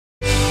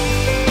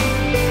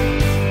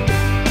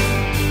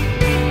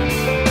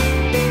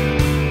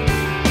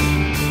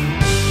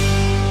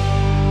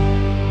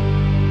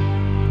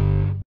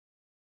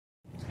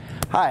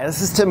Hi,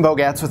 this is Tim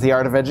Bogatz with The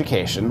Art of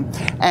Education,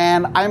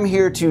 and I'm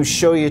here to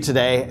show you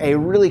today a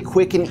really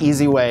quick and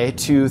easy way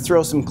to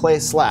throw some clay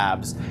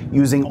slabs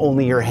using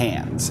only your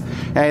hands.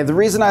 The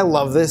reason I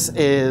love this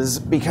is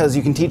because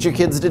you can teach your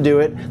kids to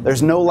do it.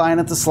 There's no line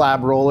at the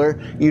slab roller.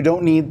 You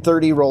don't need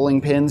 30 rolling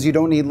pins. You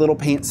don't need little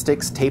paint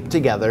sticks taped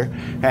together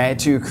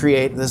to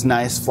create this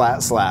nice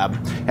flat slab.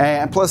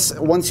 And plus,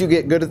 once you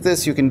get good at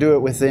this, you can do it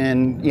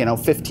within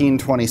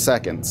 15-20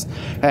 seconds.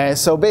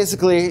 So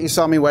basically, you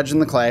saw me wedging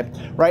the clay.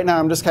 Right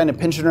now I'm just kind of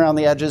pinching around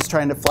the edges,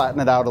 trying to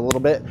flatten it out a little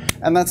bit,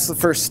 and that's the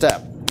first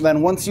step.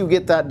 Then once you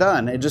get that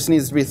done, it just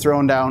needs to be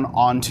thrown down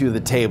onto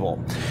the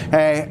table.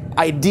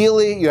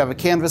 Ideally, you have a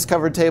canvas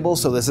covered table,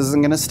 so this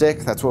isn't going to stick.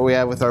 That's what we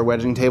have with our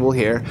wedging table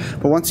here.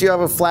 But once you have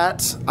a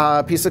flat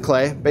piece of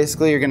clay,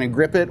 basically you're going to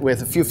grip it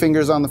with a few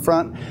fingers on the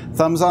front,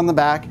 thumbs on the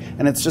back,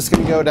 and it's just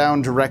going to go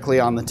down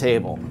directly on the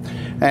table.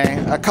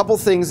 A couple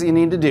things that you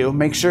need to do: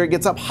 make sure it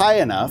gets up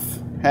high enough.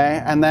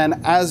 And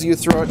then as you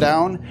throw it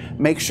down,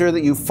 make sure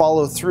that you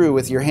follow through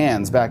with your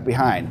hands back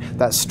behind.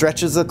 That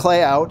stretches the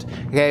clay out,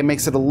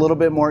 makes it a little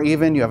bit more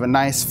even. You have a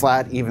nice,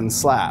 flat, even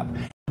slab.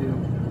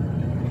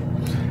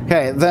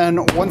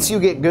 Then once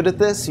you get good at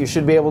this, you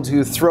should be able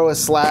to throw a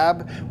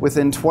slab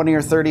within 20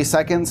 or 30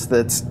 seconds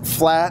that's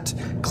flat,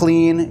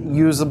 clean,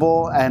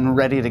 usable, and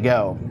ready to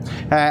go.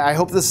 I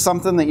hope this is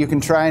something that you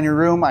can try in your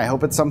room. I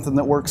hope it's something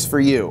that works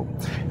for you.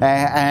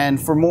 And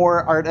for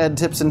more art ed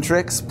tips and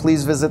tricks,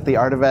 please visit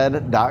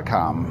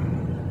theartofed.com.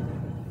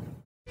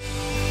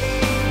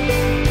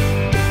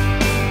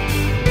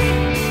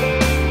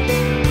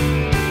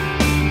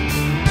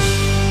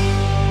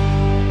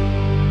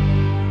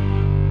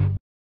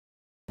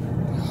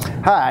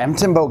 Hi, I'm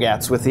Tim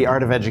Bogatz with The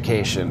Art of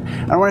Education.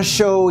 I want to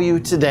show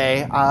you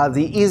today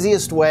the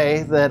easiest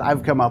way that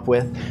I've come up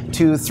with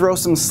to throw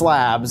some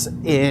slabs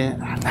in.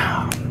 This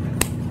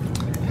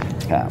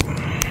is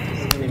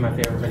going to be my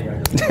favorite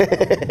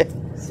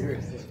video.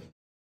 Seriously.